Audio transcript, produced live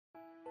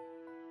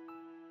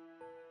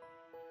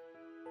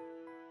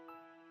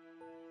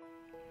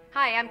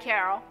Hi, I'm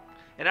Carol.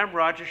 And I'm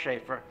Roger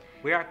Schaefer.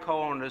 We are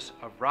co-owners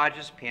of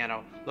Rogers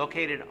Piano,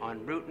 located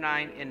on Route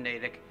 9 in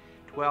Natick,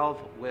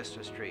 12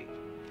 Worcester Street.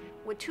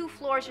 With 2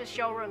 floors of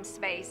showroom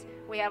space,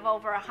 we have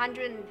over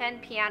 110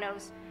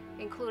 pianos,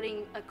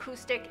 including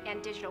acoustic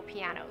and digital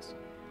pianos.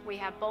 We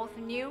have both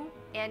new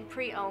and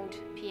pre-owned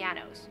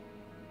pianos.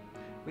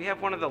 We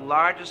have one of the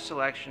largest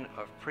selection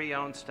of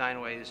pre-owned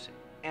Steinways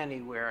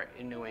anywhere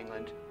in New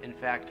England, in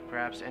fact,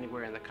 perhaps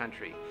anywhere in the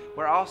country.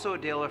 We're also a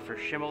dealer for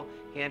Schimmel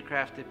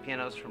handcrafted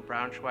pianos from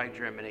Braunschweig,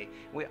 Germany.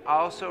 We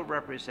also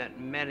represent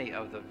many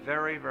of the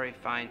very, very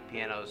fine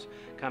pianos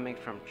coming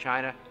from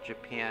China,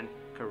 Japan,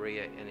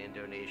 Korea, and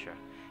Indonesia.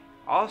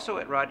 Also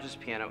at Rogers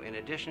Piano, in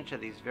addition to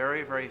these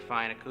very, very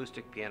fine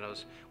acoustic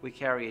pianos, we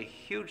carry a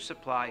huge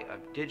supply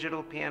of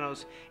digital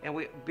pianos, and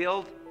we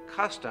build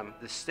custom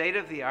the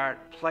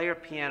state-of-the-art player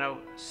piano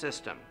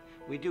system.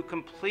 We do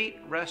complete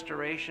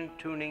restoration,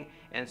 tuning,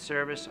 and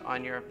service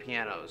on your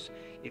pianos.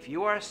 If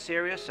you are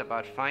serious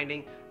about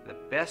finding the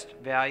best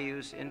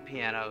values in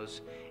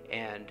pianos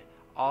and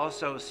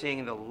also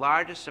seeing the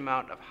largest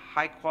amount of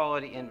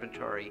high-quality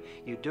inventory,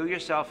 you do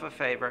yourself a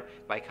favor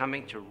by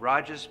coming to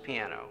Rogers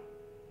Piano.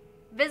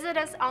 Visit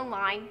us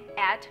online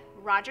at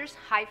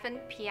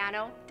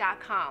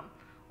rogers-piano.com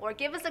or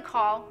give us a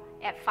call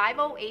at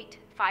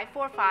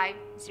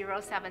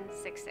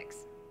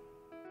 508-545-0766.